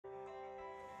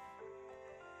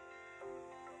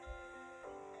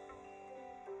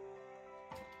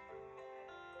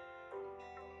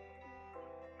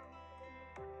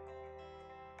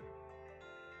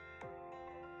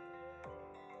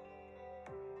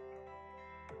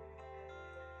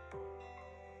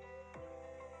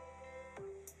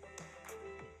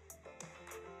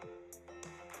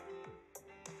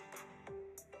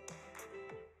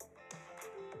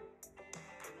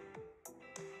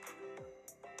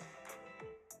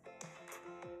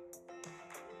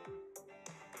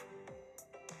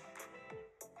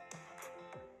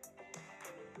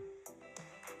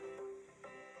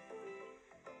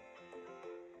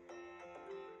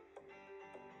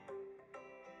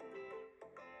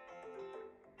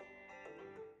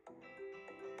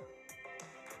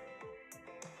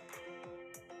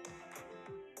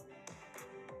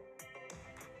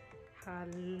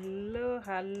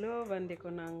Hallo bandeko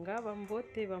nanga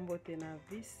bambote na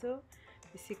biso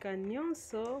bisika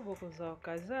nyonso bokozwa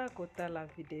okaza kotala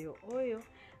video oyo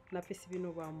napesi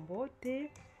bino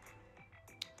bambote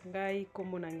ngai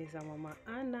kombo nanga mama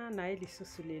Ana na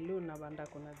lisusu lelo na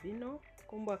bandako na bino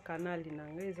kombo kanali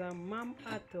nanga eza Mam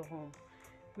at Home.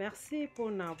 Merci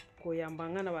pona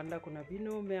koyambanga na bandako na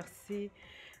bino, merci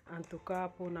en tout cas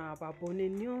pona babone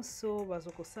nyonso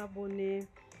bazoko s'abonner.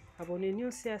 Abonnez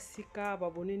nyonso ya sika,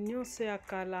 abonnez nyonso ya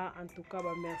kala, en tout cas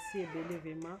ba merci ebele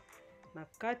vema na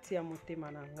kati ya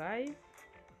motema na ngai.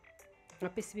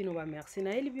 Napesi bino ba merci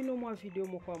na eli bino mwa video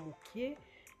moko mokie.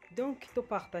 Donc to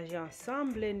partager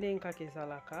ensemble ndenge kaka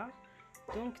ezalaka.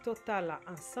 Donc totala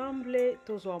ensemble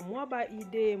tozwa mwa ba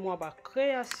idée, mwa ba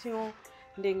création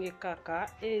ndenge kaka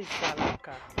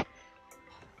ezalaka.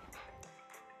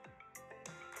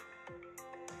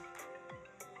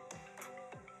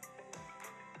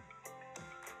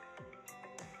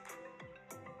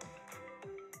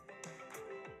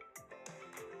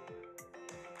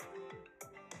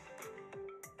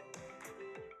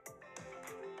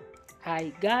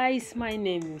 Hi guys, my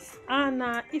name is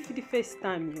Anna. If the first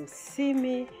time you see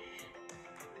me,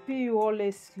 you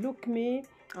always look me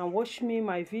and watch me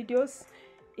my videos.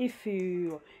 If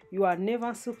you are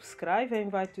never subscribed, I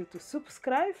invite you to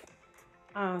subscribe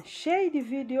and share the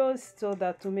videos so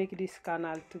that to make this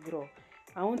channel to grow.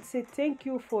 I want to say thank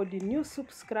you for the new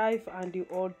subscribe and the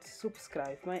old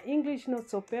subscribe. My English not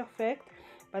so perfect,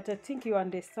 but I think you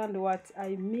understand what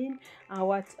I mean and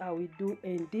what I will do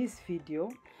in this video.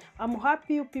 I'm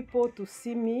happy you people to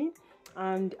see me,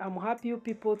 and I'm happy you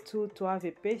people to have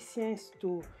a patience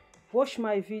to watch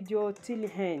my video till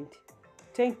the end.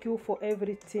 Thank you for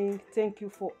everything. Thank you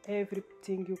for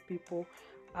everything you people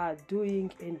are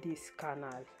doing in this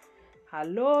canal.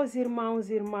 Alô, irmãos,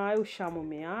 eu chamo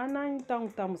Ana, então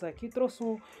estamos aqui, trouxe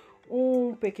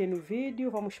um pequeno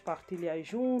vídeo, vamos partilhar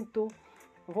junto.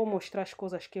 Vou mostrar as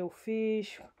coisas que eu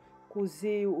fiz,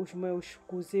 cozi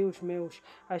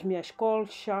as minhas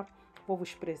colchas, vou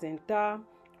vos apresentar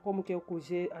como que eu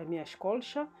cozi as minhas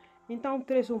colchas. Então,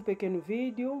 trouxe um pequeno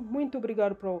vídeo. Muito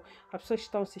obrigado para as pessoas que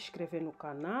estão se inscrevendo no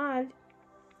canal.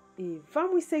 E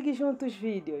vamos seguir juntos os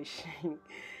vídeos.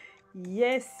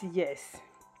 Yes.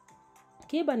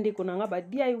 Que bandeko nanga ba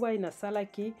DIY na sala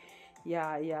aqui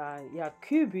ya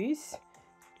cubes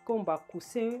com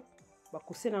bakuse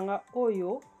nanga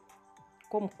oyo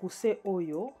comme coussin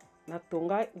oyo na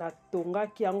tonga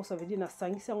ki yango, ça veut dire na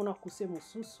sangisi yango na coussin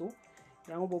mususu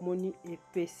yango bomoni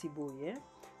epesi boye.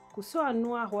 Coussin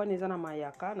noir wana eza na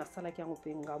mayaka na sala ki yango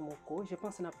penga moko. Je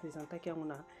pense na présenter ki yango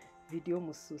na video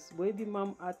mususu. Boyebi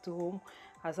Mam at Home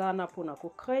azana pona ko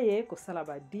créer ko sala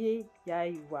ba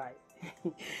DIY.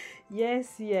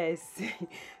 Yes.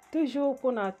 Toujours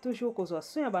kozwa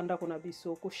soin ya bandako na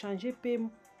biso ko changer pe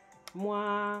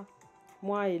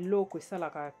moi eloko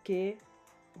esalaka ke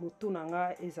mutu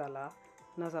nanga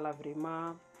nazala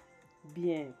vraiment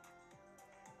bien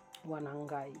wana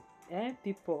ngai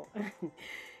people.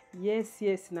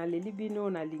 yes naleli bino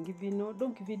nalingi bino.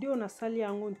 Donc video nasali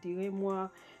yango ntire moi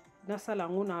nasala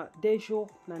yango na 2 jours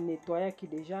na nettoyer ki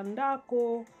déjà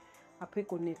ndako. Après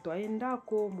qu'on nettoie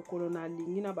ndako mukolo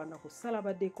nalingi na bana kosala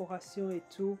ba décoration et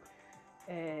tout.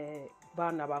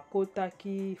 Bana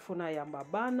bakotaki fona yamba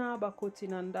bana bakoti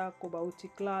na ndako bauti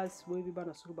classe boyebi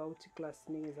bana soki bauti classe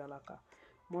ndenge ezalaka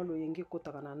mwana oyenge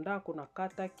kotaka na ndako na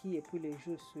kataki et puis les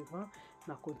jours suivants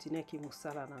na continuer ki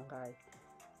musala na ngai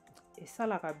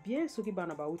esalaka bien soki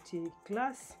bana bauti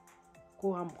classe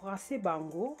ko embrasser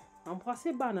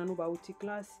bana no bauti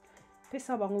classe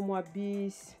pesa bango mwa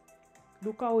bis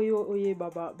luka oyo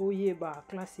oyeba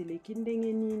classe eleki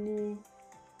ndenge nini.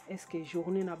 Est-ce que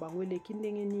journée na bango eleki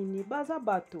ndenge nini baza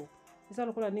bato eza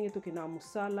lokola ndenge toke na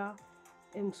musala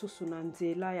mususu na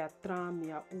nzela ya tram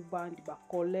ya ubandi ba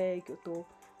collègue to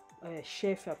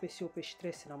chef apesi ope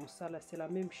stress na musala. C'est la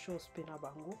même chose pe na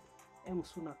bango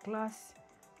musu na classe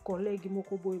collègue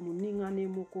moko boye muningane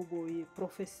moko boye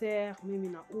professeur mimi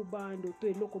na ubandi to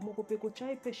eloko moko pe ko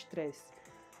chai pe stress.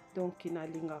 Donc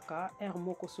nalingaka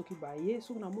moko soki baye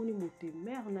soki namoni mutu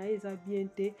mère na eza bien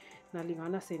te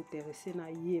nalingana s'intéresser na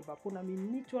yeba pona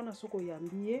minute wana soko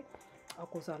yambiye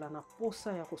akozala na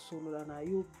posa ya kosolola na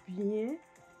yo bien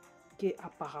que a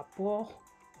par rapport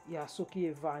ya soki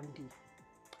evandi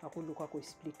akoluka ko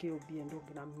expliquer yo bien. Donc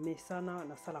na mesana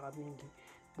na salaka mingi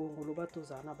bongo loba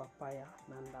tozala na bapaya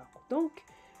na ndako. Donc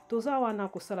toza wana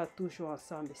kosala toujours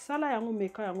ensemble. Sala yango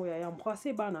meka yango ya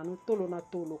embrasser bana no tolo na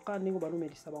tolo ka ndenge bano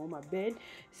melisa bango mabel.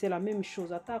 C'est la même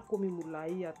chose ata komi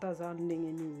mulai ata za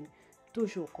ndenge nini.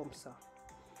 Toujours comme ça.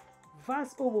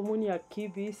 Vase obomoni ya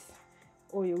kibis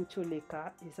oyo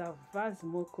ucholeka eza vase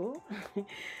moko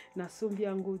nasombi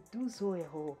yango 12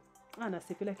 €.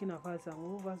 Nasepelaki na vase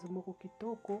moko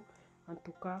kitoko. En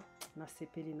tout cas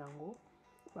nasepeli nango.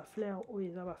 Ba fleur oyo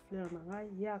eza ba fleur na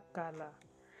ngai ya kala.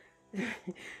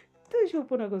 Toujours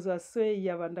mpona kozwa soin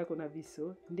ya bandako na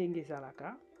biso ndenge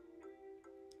ezalaka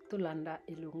tolanda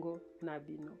elongo na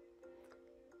bino.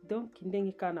 Donc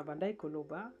ndenge kaka na bandai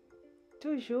koloba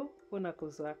toujours mpona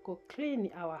kozwa ko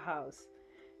clean our house,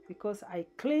 because I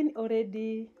clean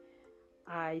already.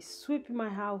 I sweep my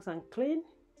house and clean.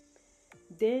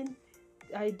 Then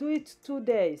I do it 2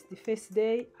 days. The first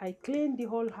day I clean the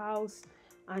whole house,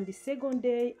 and the second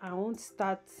day I won't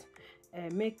start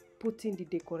putting the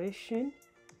decoration.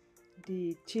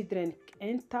 The children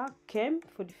came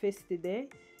for the first day.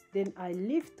 Then I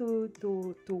leave to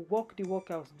work the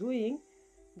work I was doing.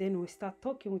 Then we start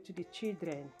talking to the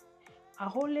children. I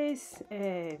always,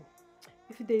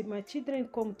 if my children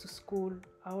come to school,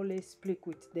 I always speak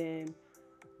with them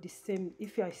the same.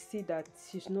 If I see that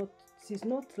she's not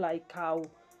like how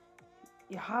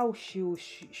she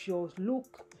was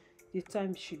look the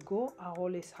time she go, I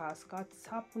always ask what's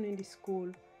happening in the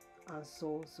school and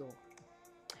so.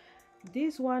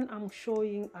 This one I'm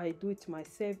showing, I do it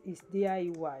myself, is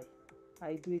DIY.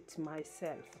 I do it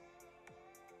myself.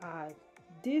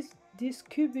 This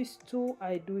cubes too,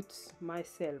 I do it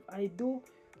myself. I do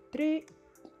three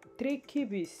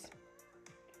cubes.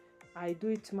 I do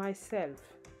it myself.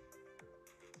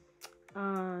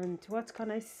 And what can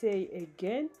I say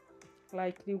again?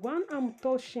 Like the one I'm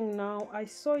touching now, I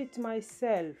saw it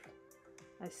myself.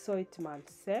 I saw it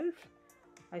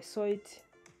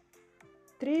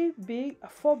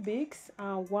 4 bigs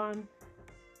and 1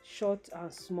 short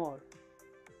and small.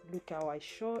 Look how I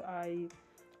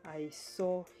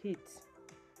saw it.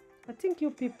 I think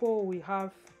you people will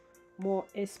have more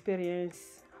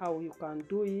experience how you can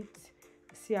do it.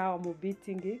 See how I'm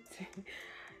beating it.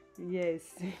 Yes.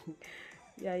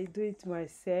 Yeah, I do it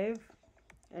myself.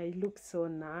 It looks so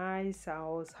nice. I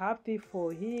was happy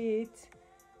for it.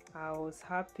 I was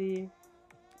happy,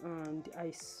 and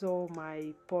I saw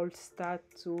my polster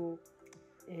too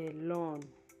alone,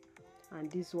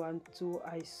 and this one too,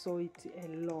 I saw it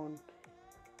alone.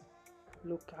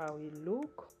 Look how it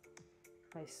look.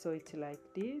 I saw it like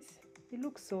this. It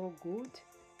looks so good.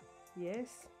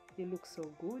 Yes, it looks so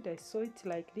good. I saw it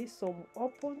like this. Some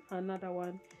open, another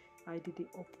one I didn't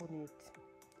open it.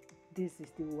 This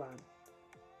is the one.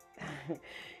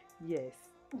 Yes.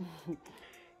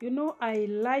 You know, I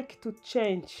like to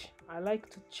change. I like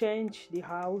to change the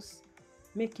house,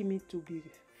 making me to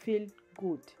feel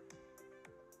good.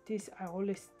 This I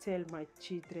always tell my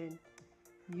children,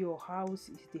 your house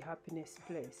is the happiness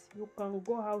place. You can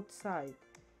go outside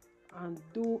and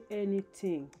do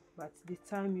anything, but the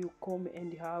time you come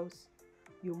in the house,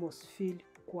 you must feel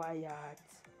quiet.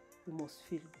 You must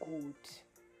feel good.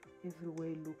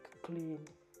 Everywhere look clean,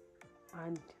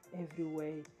 and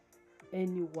everywhere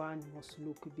anyone must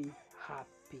be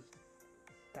happy.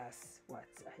 That's what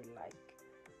I like.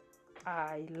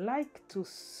 I like to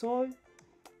sew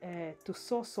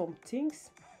some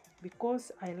things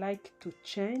because I like to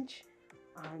change,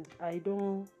 and I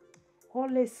don't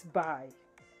always buy.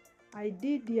 I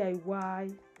did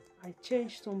DIY. I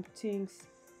changed some things.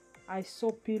 I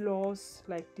saw pillows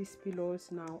like these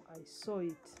pillows. Now I saw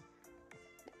it.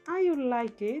 How you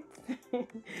like it?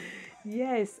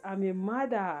 Yes, I'm a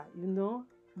mother, you know,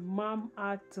 mom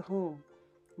at home.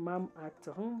 Mom at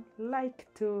home like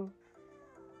to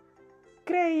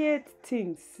create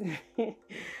things.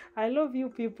 I love you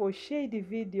people. Share the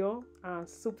video and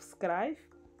subscribe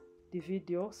the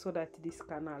video so that this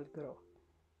canal grow.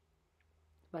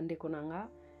 Bandeko nanga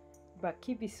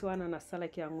bakibisi wana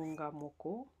nasalaki yango nga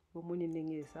moko bomoni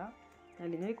ndenge eza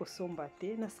nalingai kosomba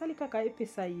te, nasali kaka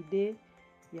epesa ide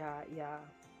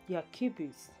ya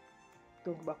cubes.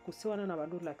 Donc bakuse wana na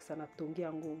bando lakisa natongi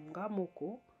yango nga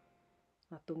moko,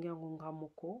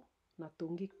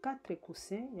 natongi 4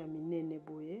 coussins ya minene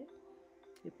boye,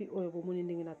 et puis oyo bomoni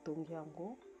ndenge natongi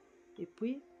yango, et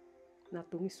puis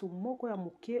natongi su moko ya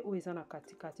moke oyo eza na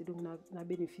katikati. Donc na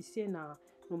bénéficier na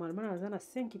normalement naza na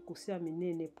 5 coussins ya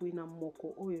minene, puis na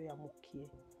moko oyo ya moke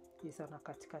eza na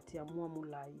katikati ya mwa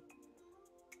mulai.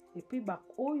 Et puis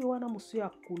oyo wana musu ya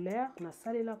couleur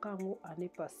nasalela kango année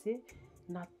passée,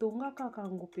 natonga kaka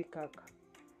ngo pe kaka.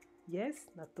 Yes,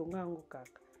 natonga yango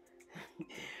kaka.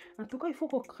 En tout cas, il faut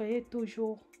qu'on crée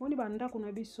toujours. On est bandako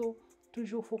na biso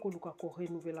toujours faut qu'on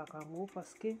renouveler kango,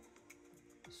 parce que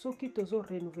soki tozo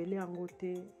renouveler yango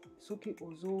te, soki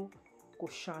ozo ko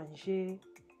changer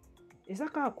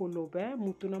ezaka ko lobe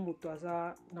mutu na mutu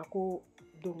aza nako,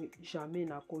 donc jamais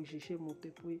nako juger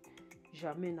mutu, puis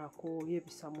jamais nako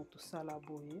yebisa moto sala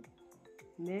boye.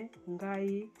 Mais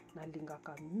ngai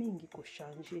nalingaka mingi ko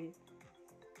changer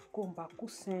comme ba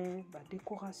coussin, ba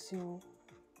décoration.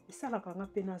 Esalaka nga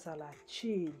pe nazala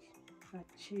chill, na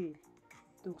chill.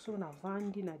 Donc so na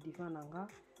vandi na divan nanga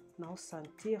na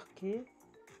sentir que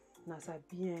naza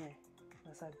bien,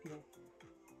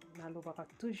 nalobaka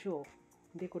toujours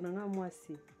ndeko nanga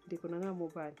mwasi, ndeko nanga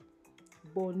mobali.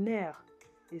 Bonheur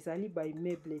ezali ba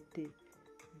immeuble te.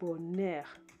 Bonheur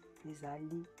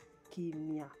ezali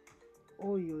kimia.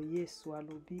 Oyo Yesu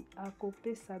alobi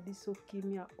akopesa biso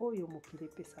kimia oyo mokili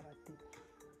epesaka te.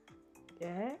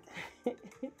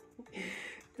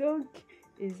 Donc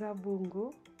eza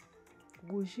bongo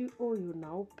bougie oyo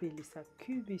na opelisa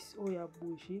cubis oyo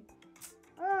bougie.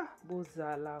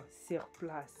 Bozala sur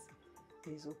place.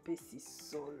 Ezopesi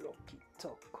solo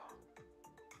kitoko.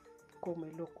 Comme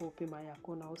eloko pe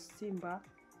mayako na osimba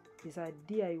eza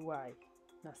DIY.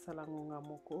 Na sala ngonga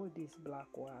moko this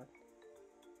black one.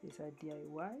 Eza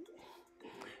DIY.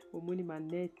 Omoni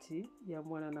maneti ya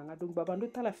mwana nanga. Donc babando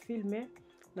tala filme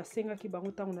na senga ki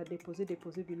bango tango na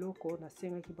déposer biloko na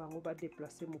senga ki bango ba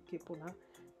déplacer moke pona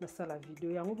na sala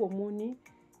video. Yango bomoni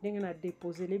ndenge na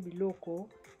déposer les biloko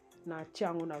na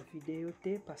tiango na video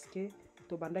te parce que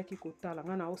to bandaki kotala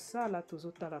nga na osala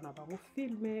tozotala na bango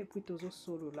filme puis tozo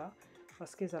solo la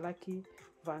parce que zalaki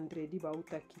vendredi ba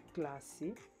utaki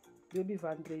classe. Yobi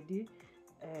vendredi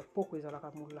poko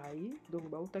ezalaka molai donc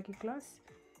ba utaki classe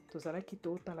tozalaki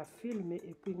totala filme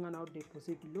et puis nga na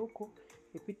déposer biloko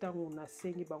et puis tango na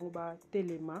sengi bango ba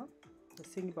telema na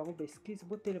sengi bango ba esquisse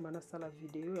bo telema na sala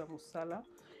video ya musala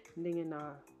ndenge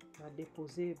na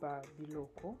déposer ba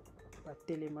biloko ba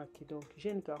telema ki. Donc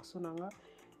jeune garçon nanga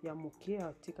ya moke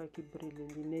atika ki brille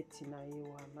lunette na ye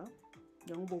wana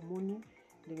yango bomoni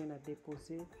ndenge na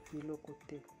déposer biloko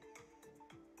te.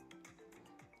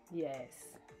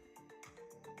 Yes.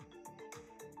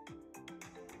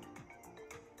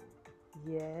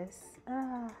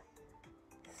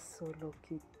 Solo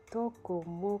kitoko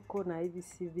moko na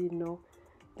ibisi bino.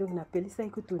 Donc napelisa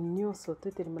ikutu nyonso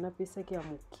to telema na pesa ki ya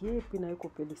mokie puis na yeko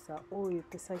pelisa oyo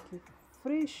pesa ki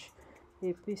fresh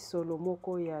et puis solo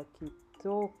moko ya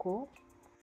kitoko.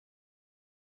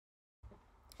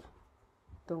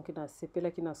 Donc na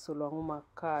sepela ki na solo yango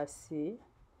makasi.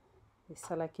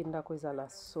 Esalaki ndako ezala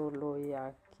solo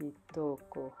ya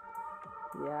kitoko.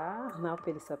 Ya na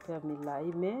pelisa pe ya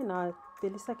milai mais na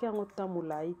pelisa ki yango ta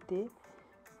mulai te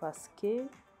parce que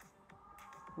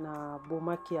na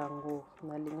bomaki yango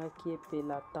nalingaki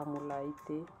epela ta mulai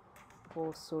te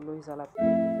po solo ezala